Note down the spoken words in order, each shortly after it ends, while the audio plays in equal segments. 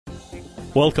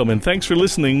Welcome and thanks for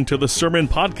listening to the Sermon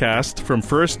Podcast from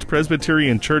First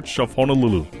Presbyterian Church of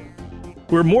Honolulu.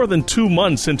 We're more than 2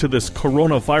 months into this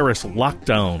coronavirus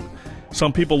lockdown.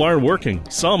 Some people aren't working,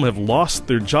 some have lost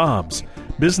their jobs.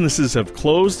 Businesses have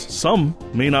closed, some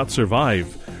may not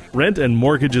survive. Rent and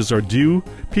mortgages are due,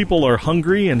 people are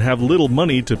hungry and have little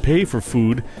money to pay for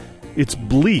food. It's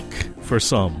bleak for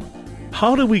some.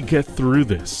 How do we get through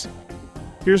this?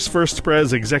 Here's First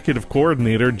Pres Executive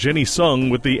Coordinator Jenny Sung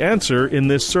with the answer in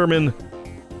this sermon,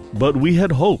 But We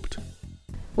Had Hoped.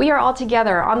 We are all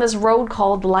together on this road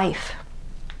called life,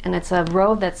 and it's a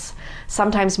road that's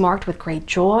sometimes marked with great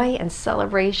joy and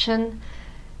celebration,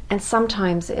 and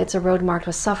sometimes it's a road marked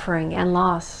with suffering and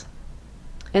loss.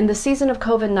 In the season of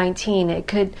COVID-19, it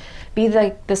could be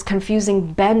like this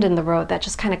confusing bend in the road that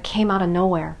just kind of came out of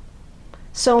nowhere.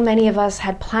 So many of us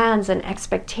had plans and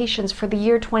expectations for the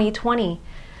year 2020.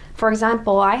 For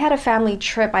example, I had a family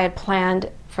trip I had planned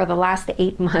for the last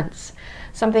 8 months,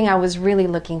 something I was really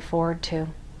looking forward to. It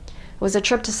was a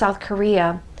trip to South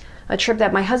Korea, a trip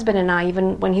that my husband and I,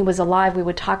 even when he was alive, we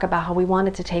would talk about how we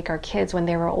wanted to take our kids when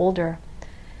they were older.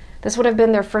 This would have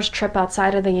been their first trip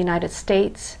outside of the United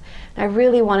States. I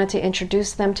really wanted to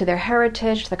introduce them to their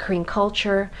heritage, the Korean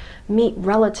culture, meet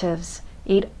relatives,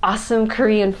 eat awesome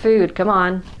Korean food. Come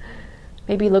on.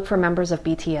 Maybe look for members of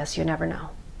BTS, you never know.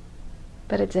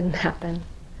 But it didn't happen.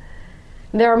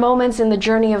 There are moments in the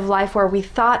journey of life where we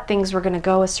thought things were going to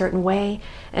go a certain way,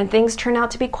 and things turn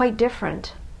out to be quite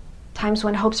different. Times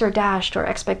when hopes are dashed or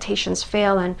expectations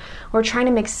fail, and we're trying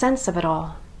to make sense of it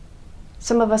all.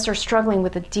 Some of us are struggling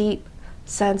with a deep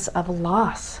sense of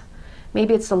loss.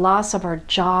 Maybe it's the loss of our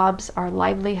jobs, our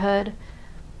livelihood,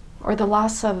 or the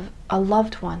loss of a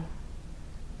loved one.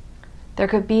 There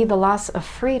could be the loss of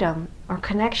freedom or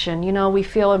connection. You know, we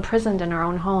feel imprisoned in our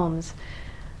own homes.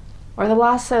 Or the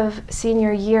loss of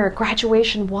senior year,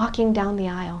 graduation, walking down the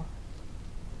aisle.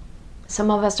 Some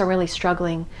of us are really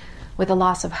struggling with the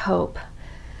loss of hope.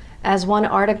 As one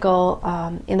article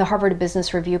in the Harvard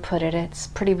Business Review put it, it's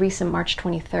pretty recent, March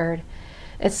 23rd.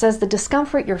 It says the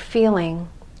discomfort you're feeling,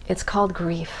 it's called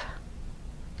grief.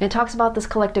 It talks about this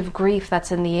collective grief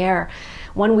that's in the air,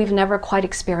 one we've never quite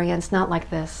experienced, not like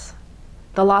this.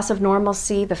 The loss of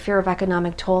normalcy, the fear of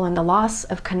economic toll, and the loss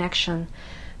of connection.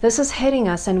 This is hitting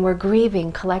us and we're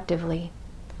grieving collectively.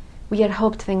 We had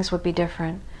hoped things would be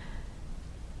different.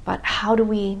 But how do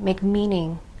we make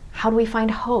meaning? How do we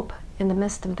find hope in the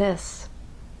midst of this?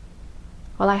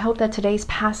 Well, I hope that today's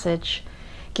passage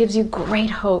gives you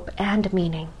great hope and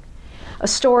meaning. A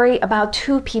story about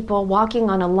 2 people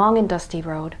walking on a long and dusty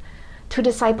road, 2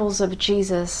 disciples of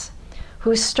Jesus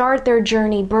who start their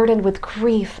journey burdened with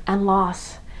grief and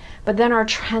loss, but then are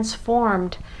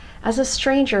transformed as a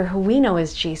stranger who we know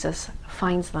as Jesus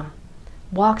finds them,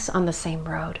 walks on the same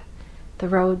road, the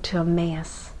road to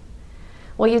Emmaus.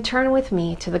 Will you turn with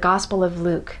me to the Gospel of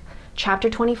Luke, chapter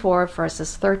 24,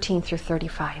 verses 13 through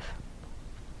 35.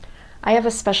 I have a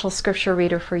special scripture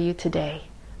reader for you today,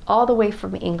 all the way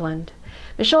from England.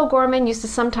 Michelle Gorman used to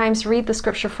sometimes read the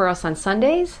scripture for us on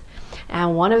Sundays,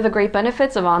 and one of the great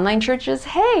benefits of online church is,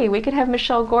 hey, we could have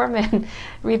Michelle Gorman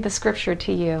read the scripture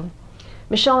to you.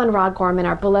 Michelle and Rod Gorman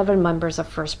are beloved members of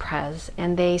First Pres,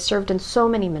 and they served in so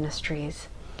many ministries.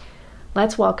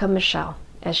 Let's welcome Michelle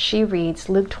as she reads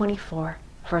Luke 24,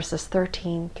 verses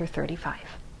 13 through 35.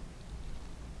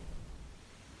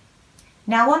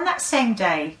 Now on that same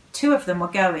day, 2 of them were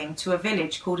going to a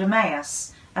village called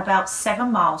Emmaus, about 7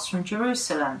 miles from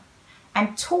Jerusalem,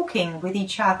 and talking with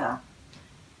each other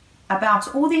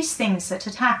about all these things that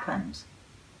had happened.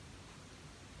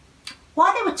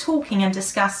 While they were talking and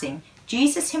discussing,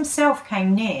 Jesus himself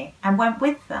came near and went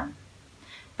with them,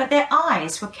 but their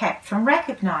eyes were kept from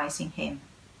recognizing him.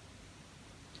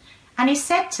 And he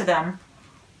said to them,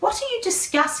 "What are you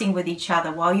discussing with each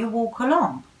other while you walk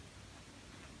along?"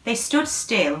 They stood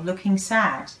still, looking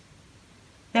sad.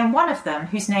 Then one of them,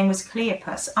 whose name was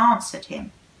Cleopas, answered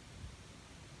him,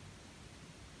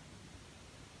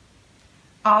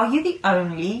 "Are you the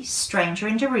only stranger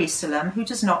in Jerusalem who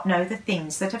does not know the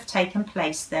things that have taken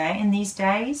place there in these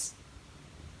days?"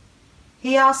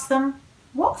 He asked them,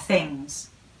 "What things?"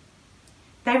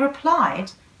 They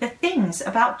replied, "The things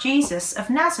about Jesus of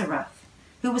Nazareth,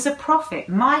 who was a prophet,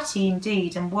 mighty in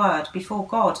deed and word before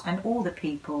God and all the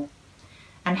people,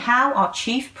 and how our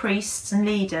chief priests and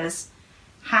leaders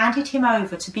handed him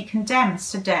over to be condemned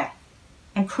to death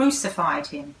and crucified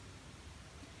him.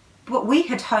 But we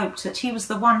had hoped that he was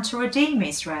the one to redeem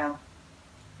Israel.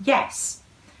 Yes,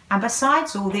 and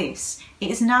besides all this,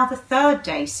 it is now the 3rd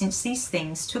day since these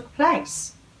things took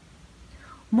place.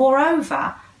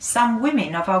 Moreover, some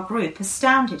women of our group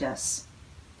astounded us.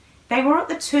 They were at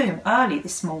the tomb early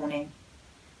this morning,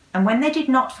 and when they did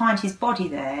not find his body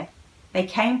there, they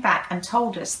came back and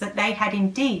told us that they had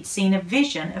indeed seen a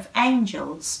vision of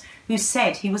angels who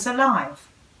said he was alive.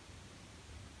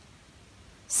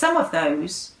 Some of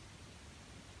those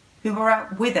who were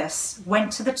out with us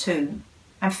went to the tomb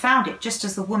and found it just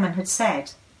as the woman had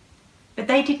said, but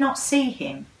they did not see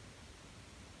him.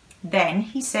 Then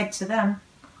he said to them,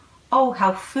 "Oh,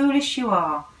 how foolish you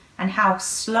are, and how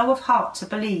slow of heart to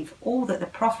believe all that the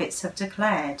prophets have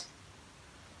declared.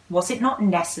 Was it not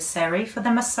necessary for the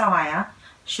Messiah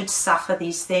should suffer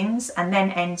these things and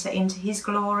then enter into his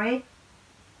glory?"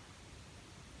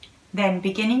 Then,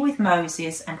 beginning with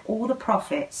Moses and all the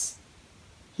prophets,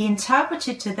 he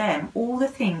interpreted to them all the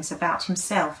things about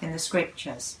himself in the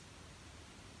scriptures.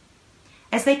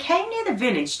 As they came near the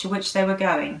village to which they were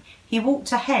going, he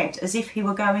walked ahead as if he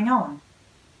were going on.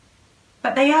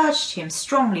 But they urged him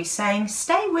strongly, saying,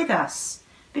 "Stay with us,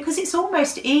 because it's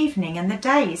almost evening and the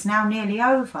day is now nearly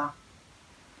over."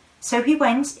 So he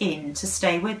went in to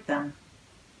stay with them.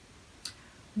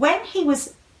 When he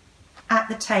was at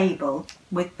the table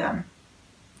with them,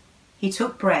 he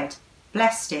took bread,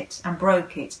 blessed it, and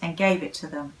broke it, and gave it to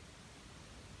them.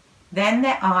 Then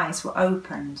their eyes were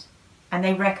opened, and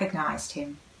they recognized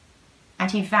him,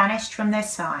 and he vanished from their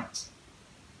sight.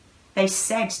 They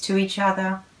said to each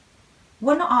other,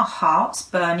 "Were not our hearts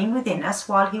burning within us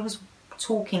while he was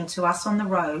talking to us on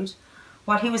the road,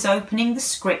 while he was opening the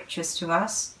scriptures to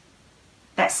us?"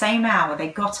 That same hour they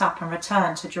got up and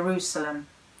returned to Jerusalem,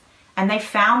 and they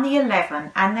found the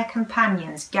 11 and their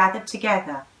companions gathered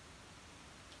together.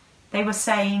 They were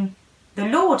saying, "The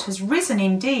Lord has risen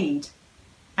indeed,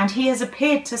 and he has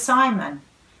appeared to Simon."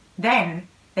 Then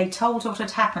they told what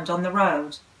had happened on the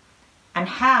road, and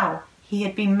how he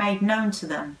had been made known to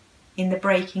them in the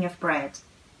breaking of bread.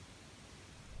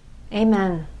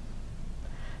 Amen.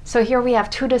 So here we have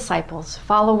two disciples,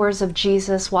 followers of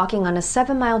Jesus, walking on a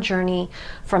 7-mile journey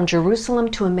from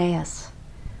Jerusalem to Emmaus.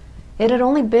 It had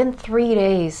only been 3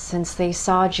 days since they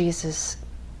saw Jesus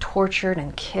tortured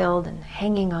and killed and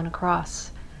hanging on a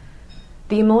cross.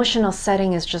 The emotional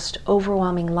setting is just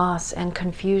overwhelming loss and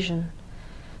confusion.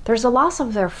 There's a loss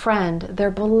of their friend,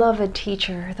 their beloved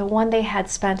teacher, the one they had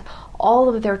spent all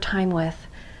of their time with,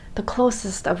 the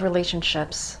closest of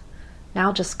relationships,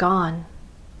 now just gone.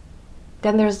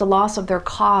 Then there's the loss of their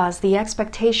cause, the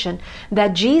expectation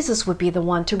that Jesus would be the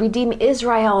one to redeem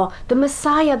Israel, the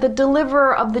Messiah, the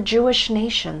deliverer of the Jewish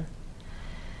nation.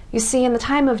 You see, in the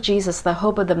time of Jesus, the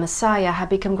hope of the Messiah had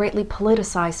become greatly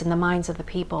politicized in the minds of the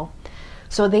people.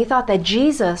 So they thought that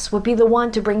Jesus would be the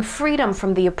one to bring freedom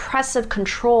from the oppressive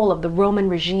control of the Roman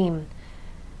regime.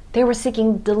 They were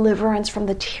seeking deliverance from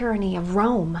the tyranny of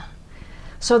Rome.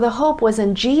 So the hope was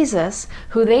in Jesus,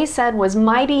 who they said was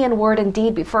mighty in word and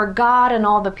deed before God and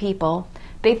all the people.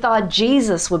 They thought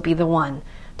Jesus would be the one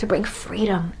to bring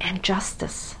freedom and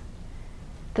justice.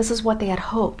 This is what they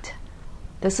had hoped.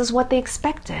 This is what they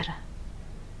expected.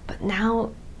 But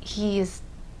now he is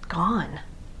gone,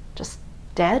 just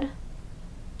dead.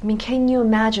 I mean, can you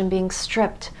imagine being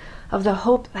stripped of the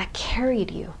hope that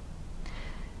carried you?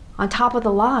 On top of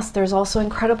the loss, there's also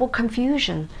incredible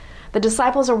confusion. The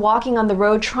disciples are walking on the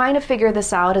road trying to figure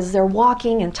this out as they're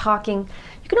walking and talking.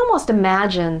 You can almost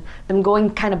imagine them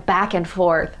going kind of back and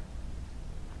forth.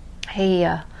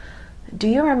 "Hey, do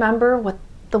you remember what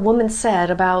the woman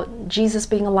said about Jesus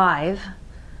being alive?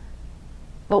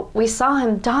 But we saw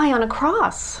him die on a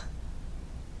cross.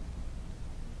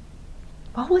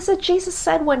 What was it Jesus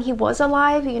said when he was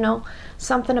alive? You know,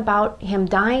 something about him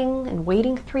dying and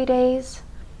waiting 3 days.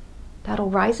 That'll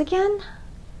rise again?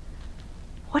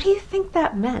 What do you think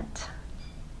that meant?"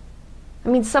 I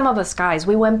mean, some of us guys,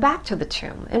 we went back to the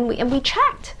tomb and we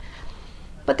checked.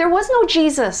 But there was no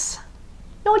Jesus.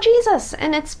 No Jesus.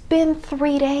 And it's been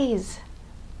 3 days.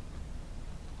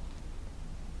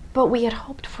 But we had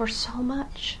hoped for so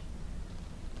much.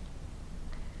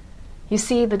 You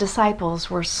see, the disciples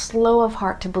were slow of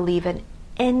heart to believe in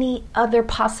any other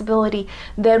possibility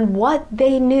than what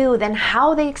they knew, than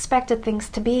how they expected things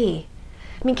to be.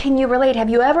 I mean, can you relate? Have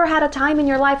you ever had a time in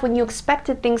your life when you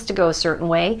expected things to go a certain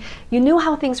way? You knew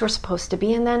how things were supposed to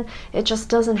be, and then it just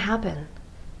doesn't happen.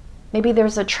 Maybe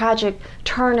there's a tragic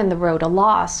turn in the road, a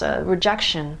loss, a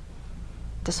rejection,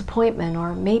 disappointment,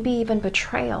 or maybe even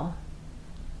betrayal.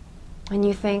 And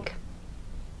you think,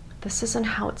 this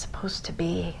isn't how it's supposed to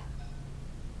be.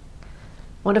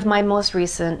 One of my most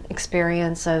recent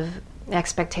experience of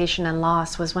expectation and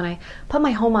loss was when I put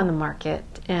my home on the market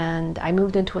and I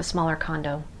moved into a smaller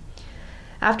condo.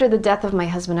 After the death of my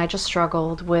husband, I just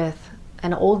struggled with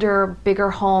an older,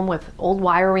 bigger home with old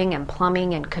wiring and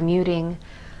plumbing and commuting.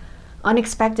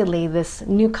 Unexpectedly, this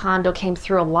new condo came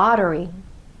through a lottery,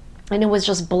 and it was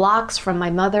just blocks from my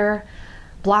mother,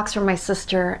 blocks from my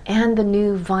sister, and the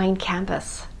new Vine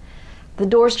campus. The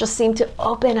doors just seemed to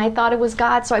open. I thought it was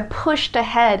God, so I pushed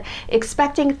ahead,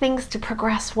 expecting things to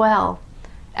progress well.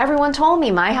 Everyone told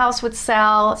me my house would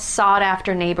sell,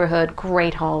 sought-after neighborhood,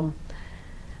 great home.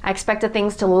 I expected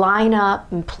things to line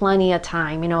up in plenty of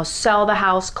time, sell the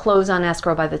house, close on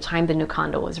escrow by the time the new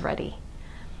condo was ready.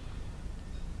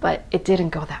 But it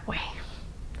didn't go that way.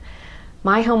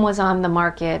 My home was on the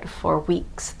market for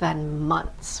weeks, then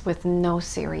months, with no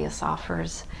serious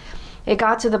offers. It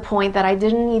got to the point that I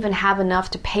didn't even have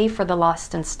enough to pay for the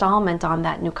last installment on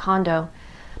that new condo.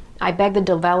 I begged the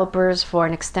developers for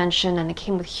an extension, and it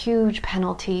came with huge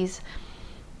penalties.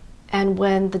 And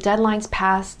when the deadlines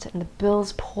passed and the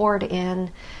bills poured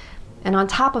in, and on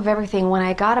top of everything, when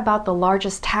I got about the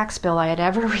largest tax bill I had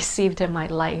ever received in my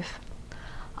life,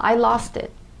 I lost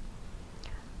it.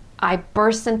 I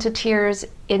burst into tears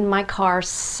in my car,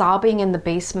 sobbing in the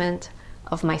basement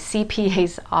of my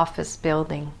CPA's office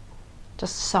building,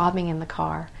 just sobbing in the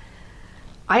car.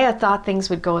 I had thought things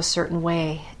would go a certain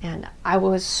way, and I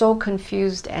was so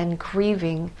confused and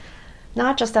grieving,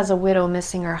 not just as a widow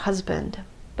missing her husband,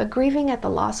 but grieving at the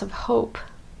loss of hope.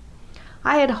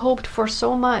 I had hoped for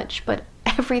so much, but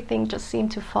everything just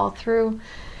seemed to fall through.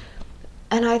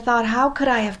 And I thought, how could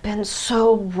I have been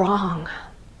so wrong?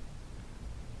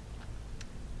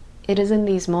 It is in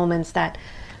these moments that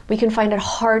we can find it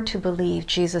hard to believe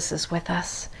Jesus is with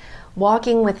us,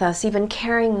 walking with us, even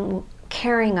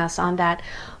carrying us on that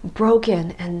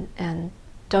broken and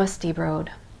dusty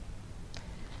road.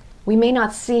 We may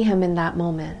not see him in that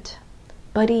moment,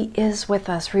 but he is with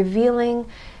us, revealing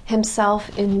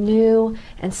himself in new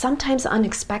and sometimes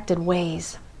unexpected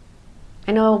ways.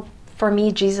 I know for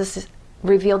me, Jesus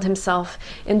revealed himself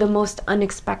in the most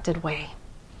unexpected way.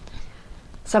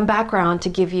 Some background to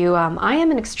give you, I am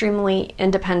an extremely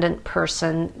independent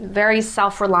person, very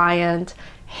self-reliant,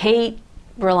 hate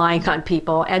relying on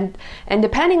people, and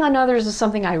depending on others is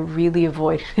something I really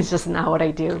avoid. It's just not what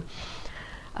I do.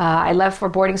 I left for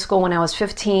boarding school when I was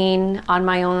 15 on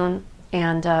my own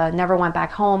and never went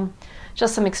back home.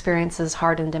 Just some experiences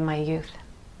hardened in my youth.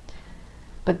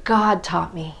 But God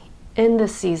taught me in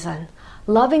this season,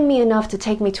 loving me enough to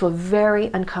take me to a very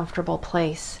uncomfortable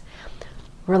place,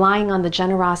 relying on the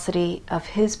generosity of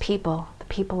his people, the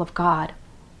people of God.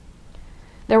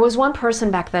 There was one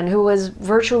person back then who was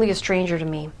virtually a stranger to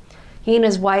me. He and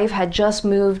his wife had just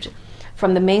moved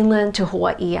from the mainland to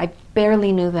Hawaii. I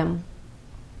barely knew them.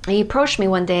 And he approached me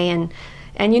one day, and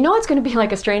it's going to be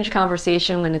like a strange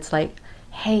conversation when it's like,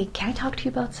 hey, can I talk to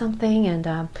you about something? And,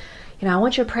 I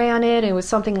want you to pray on it. And it was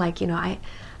something like, I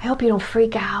hope you don't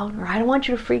freak out, or I don't want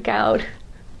you to freak out.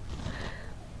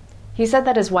 He said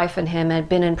that his wife and him had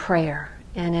been in prayer,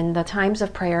 and in the times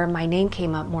of prayer, my name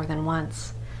came up more than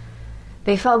once.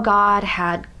 They felt God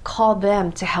had called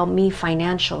them to help me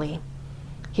financially.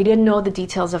 He didn't know the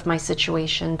details of my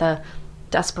situation, the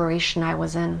desperation I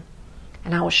was in,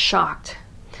 and I was shocked.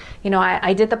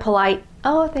 I did the polite,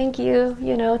 oh, thank you,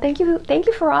 thank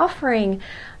you for offering,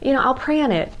 I'll pray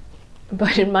on it.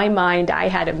 But in my mind, I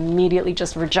had immediately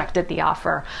just rejected the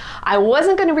offer. I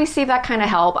wasn't going to receive that kind of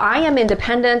help. I am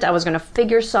independent. I was going to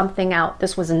figure something out.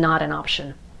 This was not an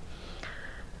option.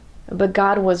 But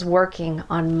God was working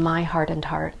on my hardened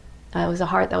heart. It was a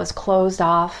heart that was closed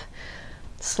off,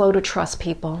 slow to trust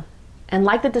people. And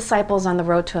like the disciples on the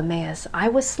road to Emmaus, I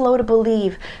was slow to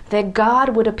believe that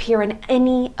God would appear in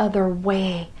any other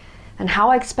way than how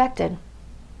I expected.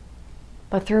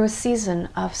 But through a season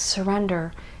of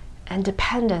surrender and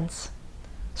dependence,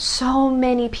 so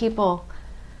many people,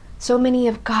 so many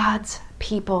of God's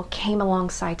people came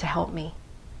alongside to help me.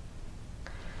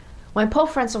 When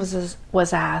Pope Francis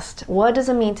was asked, what does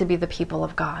it mean to be the people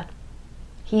of God?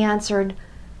 He answered,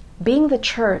 being the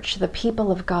church, the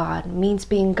people of God, means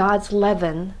being God's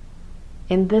leaven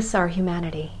in this our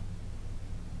humanity.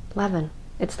 Leaven.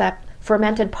 It's that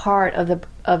fermented part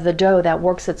of the dough that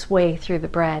works its way through the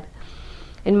bread.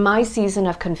 In my season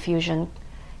of confusion,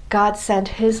 God sent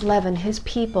his leaven, his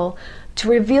people, to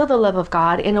reveal the love of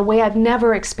God in a way I've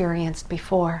never experienced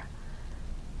before.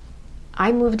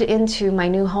 I moved into my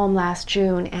new home last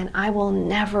June, and I will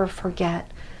never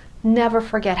forget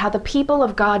how the people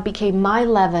of God became my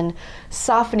leaven,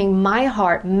 softening my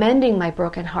heart, mending my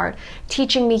broken heart,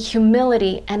 teaching me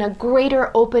humility and a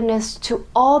greater openness to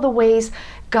all the ways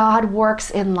God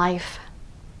works in life.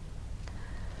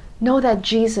 Know that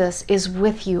Jesus is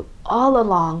with you all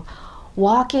along,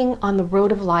 walking on the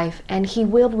road of life, and he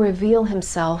will reveal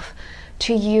himself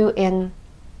to you in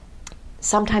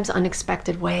sometimes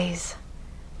unexpected ways.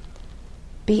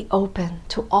 Be open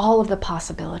to all of the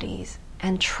possibilities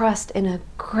and trust in a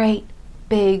great,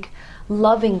 big,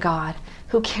 loving God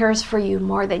who cares for you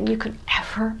more than you could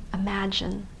ever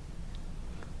imagine.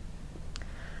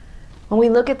 When we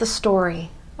look at the story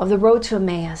of the road to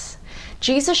Emmaus,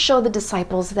 Jesus showed the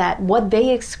disciples that what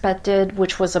they expected,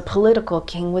 which was a political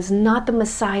king, was not the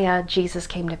Messiah Jesus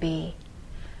came to be.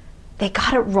 They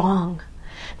got it wrong.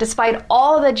 Despite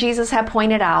all that Jesus had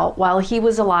pointed out while he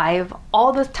was alive,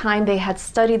 all the time they had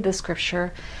studied the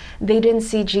scripture, they didn't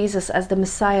see Jesus as the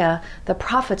Messiah the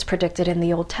prophets predicted in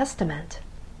the Old Testament.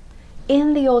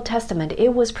 In the Old Testament,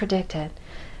 it was predicted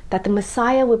that the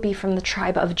Messiah would be from the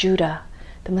tribe of Judah.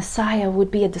 The Messiah would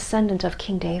be a descendant of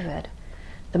King David.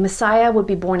 The Messiah would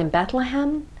be born in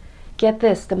Bethlehem. Get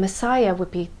this, the Messiah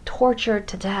would be tortured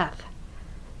to death.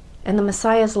 And the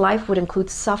Messiah's life would include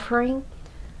suffering,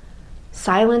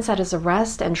 silence at his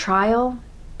arrest and trial,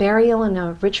 burial in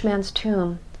a rich man's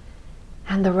tomb,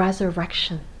 and the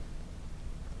resurrection.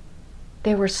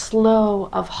 They were slow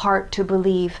of heart to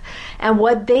believe, and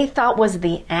what they thought was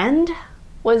the end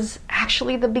was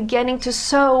actually the beginning to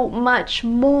so much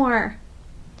more.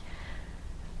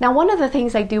 Now, one of the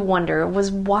things I do wonder was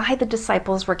why the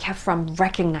disciples were kept from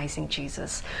recognizing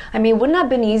Jesus. I mean, wouldn't it have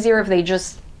been easier if they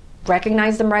just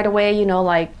recognized him right away,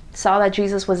 like saw that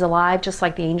Jesus was alive, just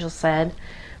like the angel said?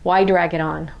 Why drag it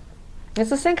on? It's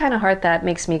the same kind of heart that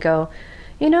makes me go,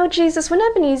 Jesus, wouldn't it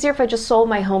have been easier if I just sold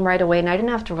my home right away and I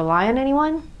didn't have to rely on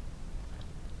anyone?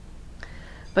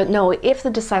 But no, if the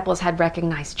disciples had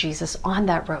recognized Jesus on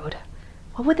that road,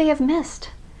 what would they have missed?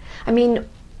 I mean,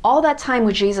 all that time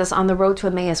with Jesus on the road to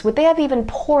Emmaus, would they have even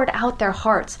poured out their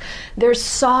hearts, their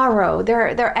sorrow,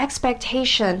 their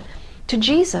expectation to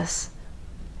Jesus?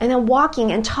 And then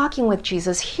walking and talking with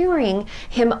Jesus, hearing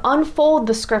him unfold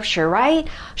the scripture, right?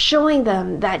 Showing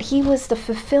them that he was the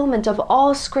fulfillment of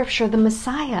all scripture, the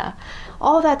Messiah.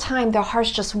 All that time, their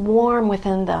hearts just warm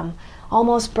within them,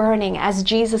 almost burning as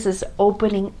Jesus is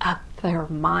opening up their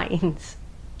minds.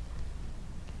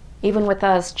 Even with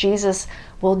us, Jesus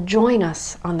will join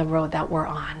us on the road that we're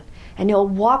on. And he'll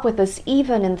walk with us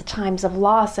even in the times of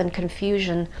loss and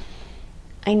confusion.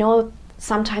 I know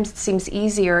sometimes it seems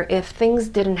easier if things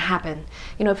didn't happen.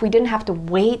 If we didn't have to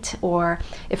wait, or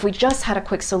if we just had a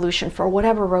quick solution for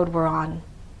whatever road we're on.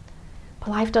 But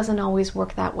life doesn't always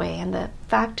work that way. And the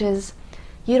fact is,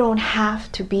 you don't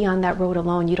have to be on that road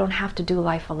alone. You don't have to do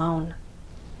life alone.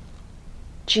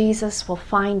 Jesus will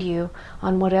find you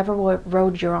on whatever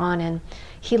road you're on, and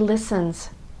he listens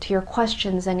to your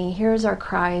questions and he hears our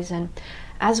cries. And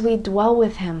as we dwell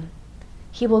with him,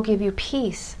 he will give you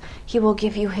peace. He will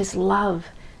give you his love.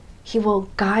 He will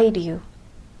guide you,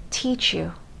 teach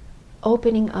you,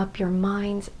 opening up your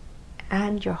minds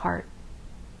and your heart.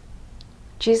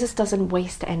 Jesus doesn't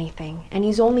waste anything, and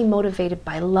he's only motivated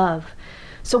by love.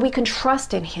 So we can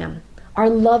trust in him, our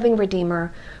loving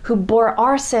Redeemer, who bore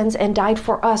our sins and died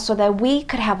for us so that we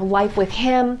could have life with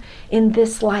him in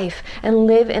this life and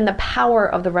live in the power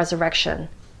of the resurrection.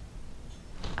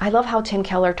 I love how Tim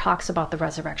Keller talks about the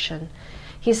resurrection.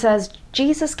 He says,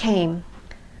 Jesus came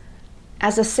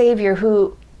as a Savior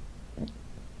who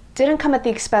didn't come at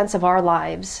the expense of our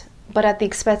lives, but at the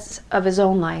expense of his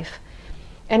own life.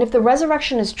 And if the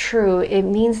resurrection is true, it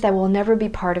means that we'll never be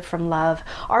parted from love.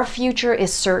 Our future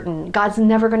is certain. God's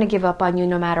never going to give up on you,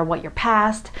 no matter what your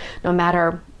past, no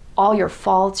matter all your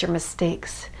faults, your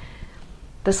mistakes.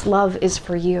 This love is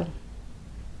for you.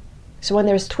 So when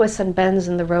there's twists and bends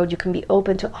in the road, you can be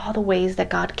open to all the ways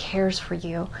that God cares for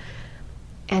you.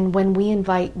 And when we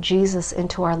invite Jesus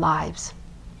into our lives,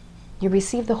 you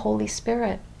receive the Holy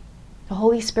Spirit. The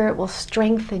Holy Spirit will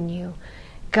strengthen you,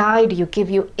 guide you, give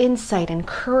you insight and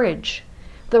courage.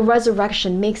 The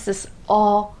resurrection makes this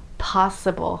all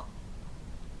possible.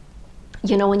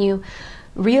 When you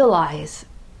realize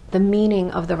the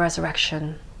meaning of the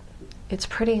resurrection, it's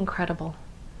pretty incredible.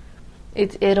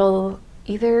 It'll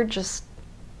either just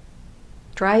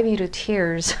drive you to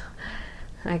tears,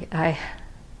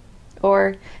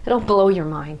 or it'll blow your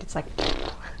mind. It's like,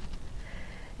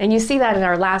 and you see that in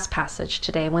our last passage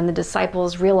today, when the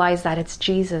disciples realize that it's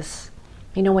Jesus.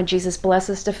 When Jesus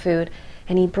blesses the food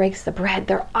and he breaks the bread,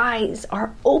 their eyes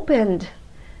are opened.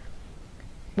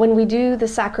 When we do the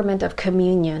sacrament of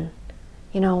communion,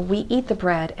 we eat the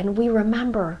bread and we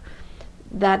remember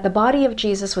that the body of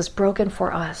Jesus was broken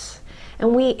for us.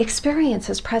 And we experience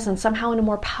his presence somehow in a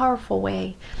more powerful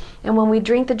way. And when we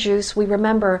drink the juice, we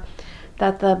remember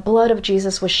that the blood of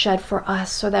Jesus was shed for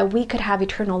us so that we could have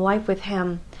eternal life with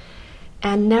him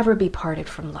and never be parted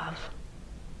from love.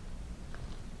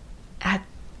 At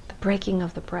the breaking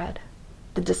of the bread,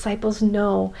 The disciples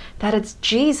know that it's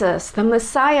Jesus, the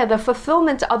Messiah, the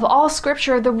fulfillment of all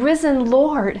Scripture, the risen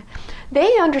Lord.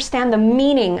 They understand the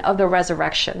meaning of the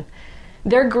resurrection.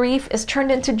 Their grief is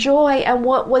turned into joy, and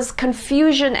what was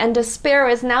confusion and despair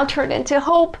is now turned into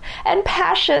hope and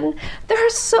passion. They're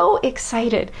so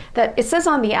excited that it says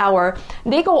on the hour,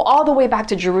 they go all the way back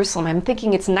to Jerusalem. I'm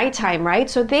thinking it's nighttime, right?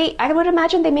 So I would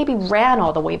imagine they maybe ran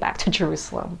all the way back to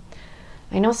Jerusalem.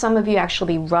 I know some of you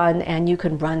actually run, and you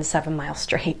can run 7 miles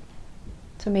straight.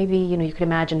 So maybe, you can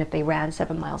imagine if they ran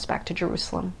 7 miles back to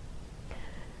Jerusalem.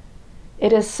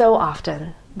 It is so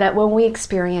often that when we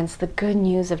experience the good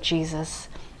news of Jesus,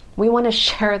 we want to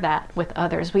share that with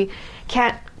others. We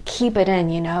can't keep it in,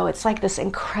 It's like this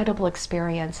incredible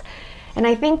experience. And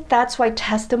I think that's why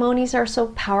testimonies are so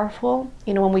powerful,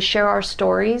 when we share our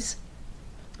stories,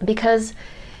 because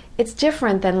it's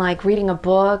different than like reading a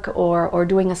book or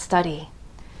doing a study.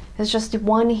 It's just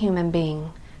one human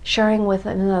being sharing with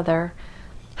another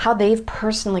how they've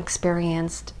personally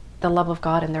experienced the love of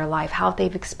God in their life, how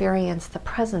they've experienced the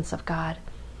presence of God.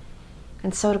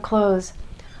 And so to close,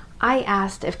 I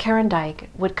asked if Karen Dyke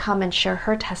would come and share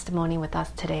her testimony with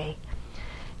us today.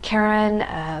 Karen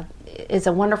is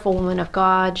a wonderful woman of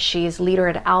God. She's leader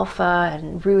at Alpha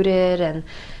and Rooted, and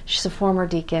she's a former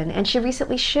deacon. And she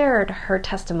recently shared her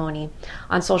testimony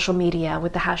on social media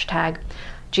with the hashtag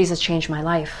Jesus Changed My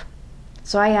Life.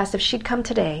 So I asked if she'd come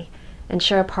today and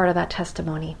share a part of that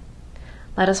testimony.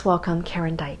 Let us welcome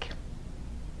Karen Dyke.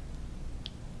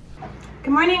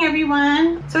 Good morning,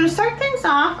 everyone. So to start things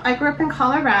off, I grew up in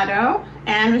Colorado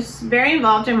and was very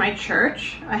involved in my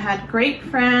church. I had great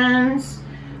friends.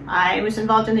 I was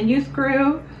involved in the youth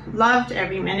group, loved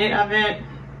every minute of it,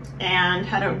 and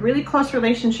had a really close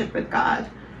relationship with God.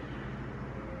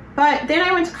 But then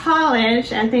I went to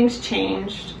college and things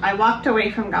changed. I walked away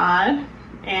from God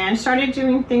and started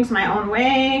doing things my own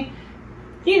way.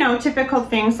 Typical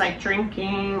things like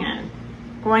drinking and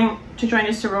going to join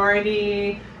a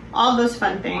sorority, all those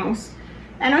fun things.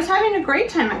 And I was having a great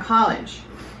time in college.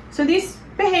 So these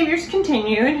behaviors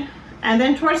continued. And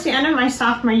then towards the end of my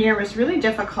sophomore year was really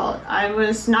difficult. I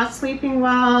was not sleeping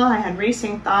well. I had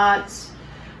racing thoughts.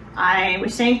 I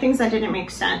was saying things that didn't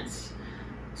make sense.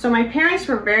 So my parents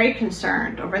were very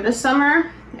concerned over the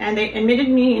summer, and they admitted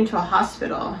me into a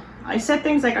hospital. I said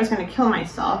things like I was going to kill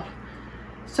myself.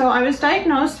 So I was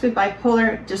diagnosed with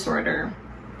bipolar disorder.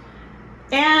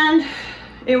 And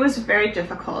it was very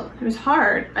difficult. It was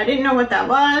hard. I didn't know what that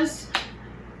was.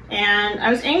 And I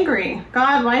was angry.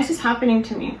 God, why is this happening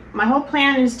to me? My whole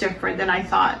plan is different than I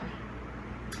thought.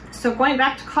 So going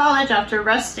back to college after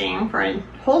resting for a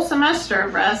whole semester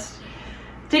of rest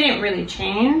didn't really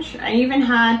change. I even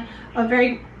had a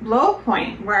very low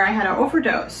point where I had an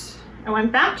overdose. I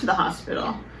went back to the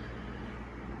hospital.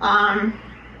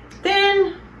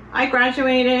 Then I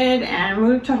graduated and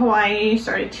moved to Hawaii,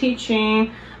 started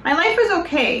teaching. My life was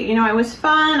okay. It was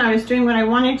fun. I was doing what I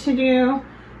wanted to do,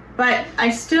 but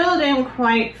I still didn't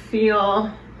quite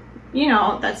feel,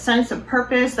 that sense of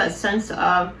purpose, that sense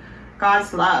of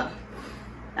God's love.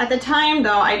 At the time,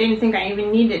 though, I didn't think I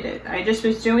even needed it. I just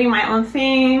was doing my own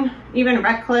thing, even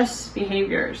reckless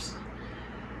behaviors.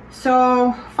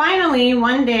 So finally,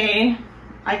 one day,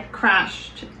 I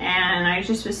crashed, and I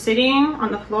just was sitting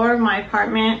on the floor of my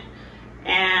apartment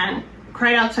and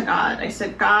cried out to God. I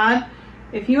said, God,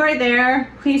 if you are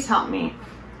there, please help me.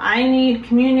 I need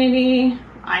community.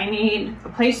 I need a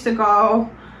place to go.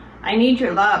 I need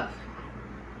your love.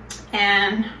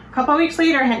 And a couple of weeks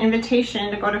later, I had an invitation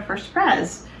to go to First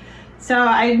Pres. So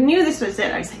I knew this was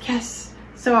it. I was like, yes.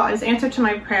 So it was answer to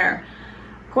my prayer.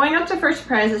 Going up to First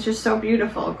Pres is just so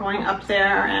beautiful, going up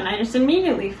there, and I just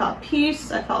immediately felt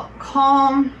peace. I felt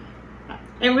calm.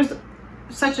 It was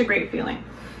such a great feeling.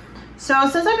 So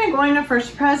since I've been going to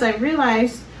First Pres, I've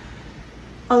realized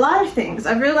a lot of things.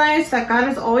 I've realized that God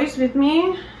is always with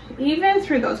me, even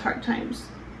through those hard times.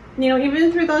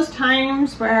 Even through those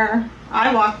times where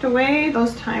I walked away,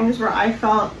 those times where I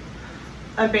felt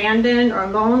abandoned or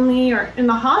lonely or in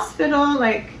the hospital,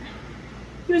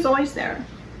 He was always there.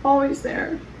 Always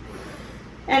there.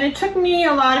 And it took me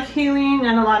a lot of healing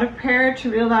and a lot of prayer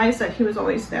to realize that He was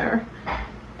always there.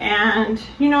 And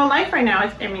life right now,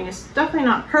 it's definitely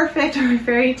not perfect or a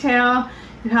fairy tale.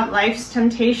 You have life's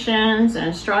temptations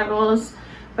and struggles,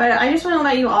 but I just want to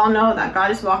let you all know that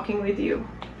God is walking with you.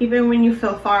 Even when you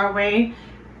feel far away,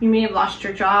 you may have lost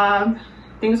your job,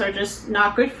 things are just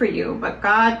not good for you, but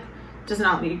God does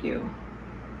not leave you.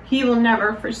 He will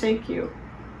never forsake you.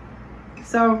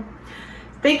 So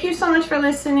thank you so much for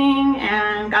listening,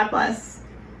 and God bless.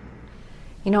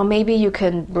 Maybe you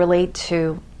can relate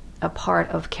to a part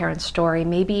of Karen's story.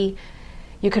 Maybe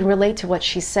you can relate to what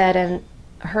she said, and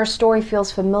her story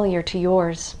feels familiar to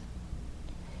yours.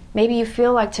 Maybe you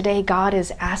feel like today God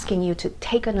is asking you to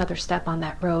take another step on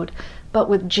that road, but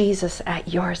with Jesus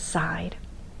at your side.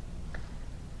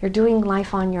 You're doing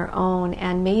life on your own,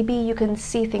 and maybe you can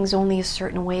see things only a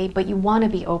certain way, but you want to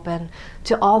be open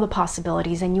to all the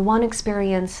possibilities, and you want to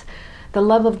experience the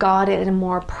love of God in a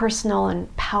more personal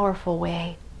and powerful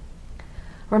way.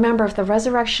 Remember, if the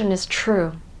resurrection is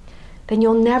true, then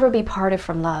you'll never be parted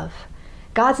from love.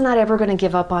 God's not ever going to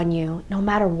give up on you, no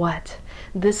matter what.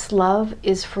 This love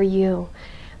is for you,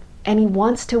 and He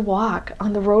wants to walk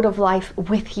on the road of life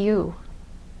with you.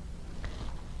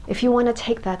 If you want to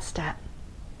take that step,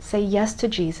 say yes to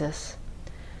Jesus,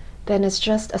 then it's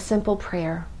just a simple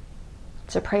prayer.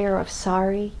 It's a prayer of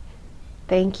sorry,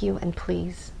 thank you, and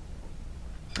please.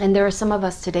 And there are some of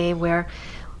us today where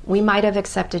we might have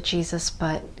accepted Jesus,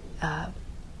 but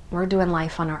we're doing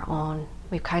life on our own.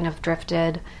 We've kind of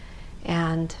drifted,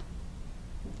 and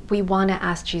we want to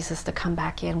ask Jesus to come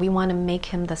back in. We want to make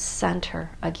Him the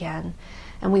center again.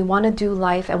 And we want to do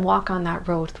life and walk on that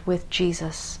road with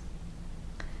Jesus.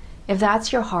 If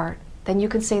that's your heart, then you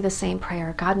can say the same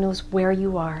prayer. God knows where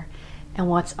you are and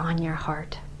what's on your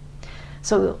heart.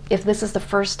 So if this is the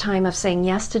first time of saying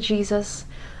yes to Jesus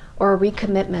or a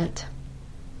recommitment,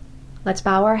 let's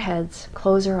bow our heads,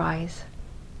 close our eyes,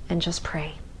 and just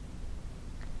pray.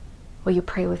 Will you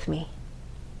pray with me?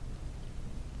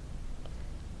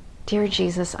 Dear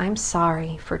Jesus, I'm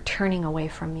sorry for turning away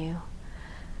from you.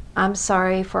 I'm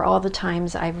sorry for all the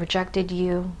times I've rejected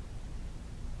you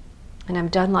and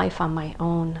I've done life on my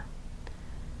own.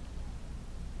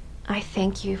 I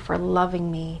thank you for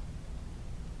loving me.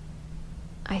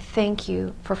 I thank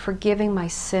you for forgiving my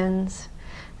sins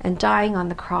and dying on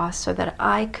the cross so that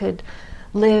I could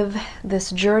live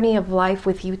this journey of life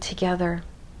with you together.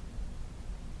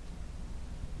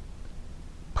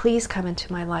 Please come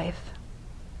into my life.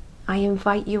 I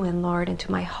invite you in, Lord,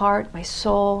 into my heart, my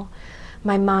soul,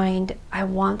 my mind. I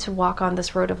want to walk on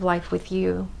this road of life with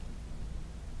you.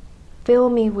 Fill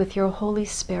me with your Holy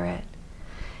Spirit.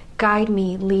 Guide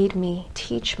me, lead me,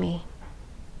 teach me.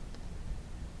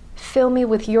 Fill me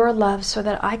with your love so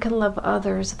that I can love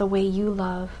others the way you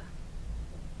love.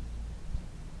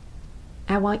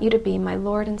 I want you to be my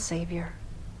Lord and Savior.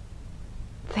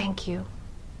 Thank you.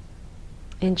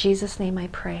 In Jesus' name I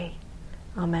pray.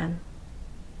 Amen.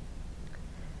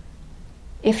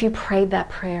 If you prayed that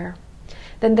prayer,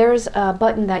 then there's a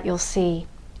button that you'll see.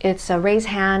 It's a raise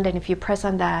hand, and if you press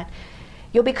on that,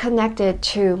 you'll be connected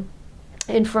to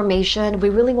information. We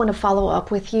really want to follow up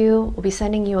with you. We'll be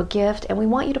sending you a gift, and we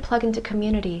want you to plug into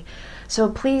community. So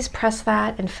please press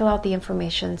that and fill out the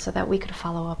information so that we could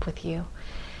follow up with you.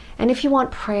 And if you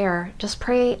want prayer, just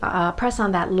press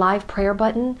on that live prayer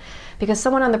button, because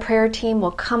someone on the prayer team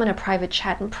will come in a private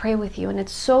chat and pray with you. And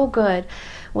it's so good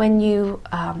when you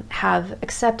have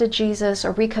accepted Jesus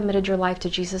or recommitted your life to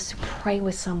Jesus to pray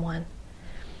with someone.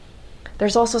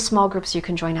 There's also small groups you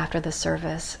can join after the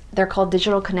service. They're called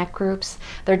Digital Connect groups.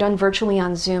 They're done virtually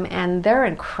on Zoom, and they're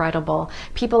incredible.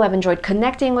 People have enjoyed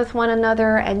connecting with one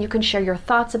another, and you can share your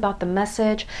thoughts about the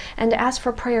message and ask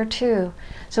for prayer too.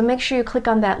 So make sure you click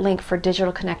on that link for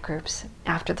Digital Connect groups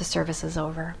after the service is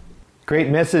over. Great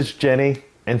message, Jenny,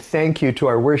 and thank you to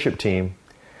our worship team.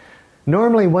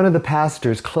 Normally, one of the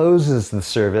pastors closes the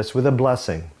service with a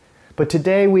blessing, but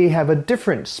today we have a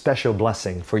different special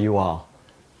blessing for you all.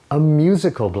 A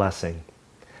musical blessing.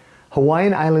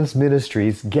 Hawaiian Islands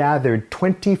Ministries gathered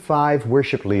 25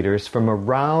 worship leaders from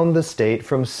around the state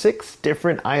from 6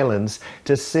 different islands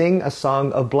to sing a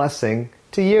song of blessing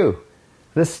to you,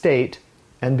 the state,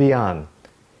 and beyond.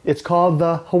 It's called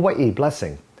the Hawaii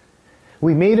Blessing.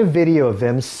 We made a video of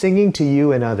them singing to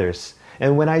you and others.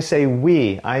 And when I say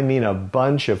we, I mean a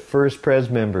bunch of First Pres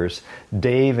members,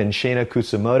 Dave and Shana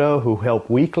Kusumoto, who help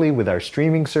weekly with our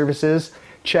streaming services,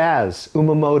 Chaz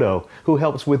Umamoto, who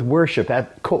helps with worship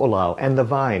at Ko'olau and The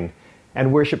Vine,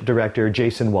 and worship director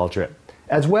Jason Waldrop,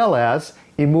 as well as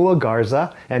Imua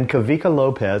Garza and Kavika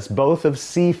Lopez, both of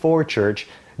C4 Church,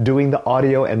 doing the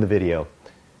audio and the video.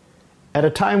 At a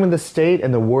time when the state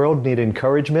and the world need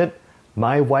encouragement,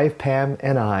 my wife Pam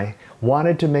and I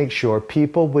wanted to make sure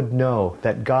people would know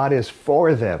that God is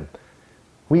for them.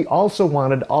 We also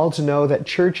wanted all to know that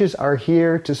churches are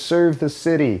here to serve the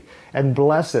city and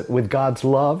bless it with God's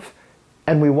love.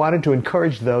 And we wanted to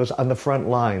encourage those on the front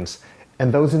lines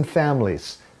and those in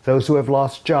families, those who have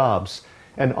lost jobs,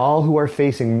 and all who are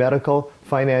facing medical,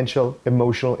 financial,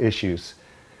 emotional issues.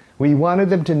 We wanted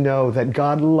them to know that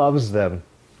God loves them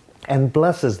and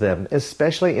blesses them,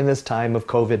 especially in this time of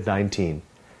COVID-19.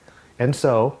 And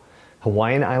so,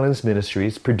 Hawaiian Islands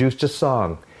Ministries produced a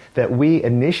song that we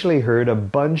initially heard a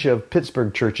bunch of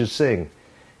Pittsburgh churches sing.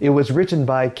 It was written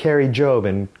by Carrie Job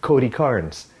and Cody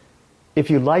Carnes. If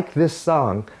you like this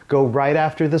song, go right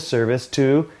after the service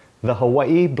to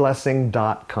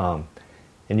thehawaiiblessing.com.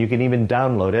 And you can even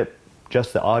download it,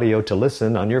 just the audio to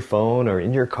listen on your phone or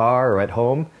in your car or at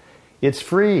home. It's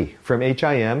free from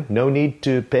HIM, no need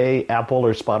to pay Apple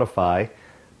or Spotify,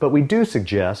 but we do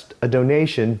suggest a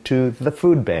donation to the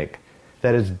food bank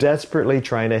that is desperately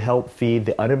trying to help feed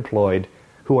the unemployed,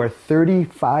 who are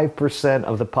 35%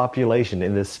 of the population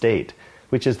in this state,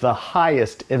 which is the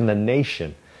highest in the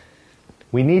nation.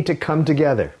 We need to come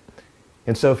together.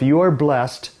 And so if you are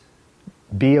blessed,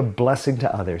 be a blessing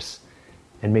to others.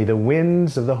 And may the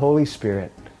winds of the Holy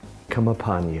Spirit come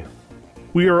upon you.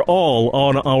 We are all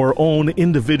on our own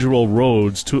individual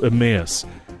roads to Emmaus.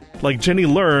 Like Jenny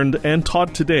learned and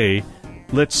taught today,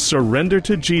 let's surrender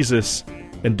to Jesus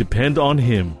and depend on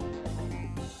Him.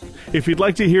 If you'd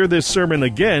like to hear this sermon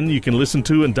again, you can listen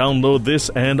to and download this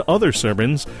and other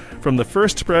sermons from the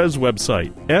First Pres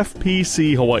website,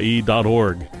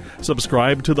 fpchawaii.org.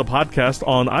 Subscribe to the podcast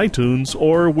on iTunes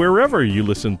or wherever you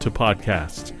listen to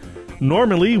podcasts.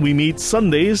 Normally, we meet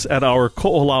Sundays at our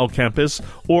Ko'olau campus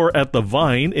or at the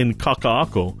Vine in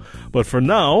Kaka'ako. But for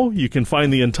now, you can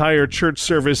find the entire church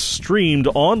service streamed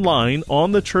online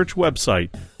on the church website.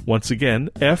 Once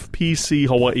again,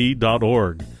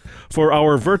 fpchawaii.org. For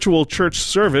our virtual church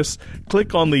service,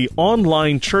 click on the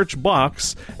online church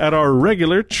box at our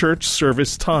regular church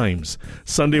service times.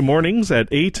 Sunday mornings at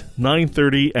 8,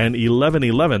 9:30, and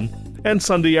 11:11, and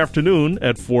Sunday afternoon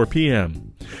at 4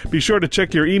 p.m. Be sure to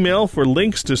check your email for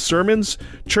links to sermons,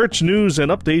 church news and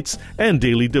updates, and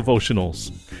daily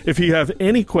devotionals. If you have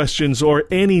any questions or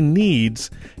any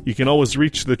needs, you can always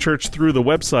reach the church through the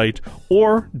website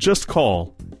or just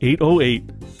call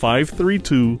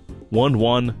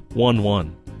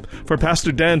 808-532-1111. For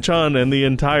Pastor Dan Chun and the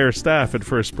entire staff at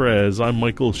First Pres, I'm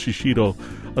Michael Shishido.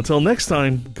 Until next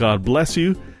time, God bless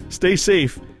you, stay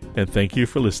safe, and thank you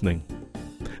for listening.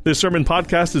 This sermon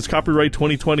podcast is copyright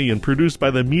 2020 and produced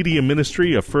by the Media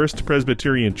Ministry of First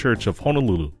Presbyterian Church of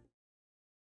Honolulu.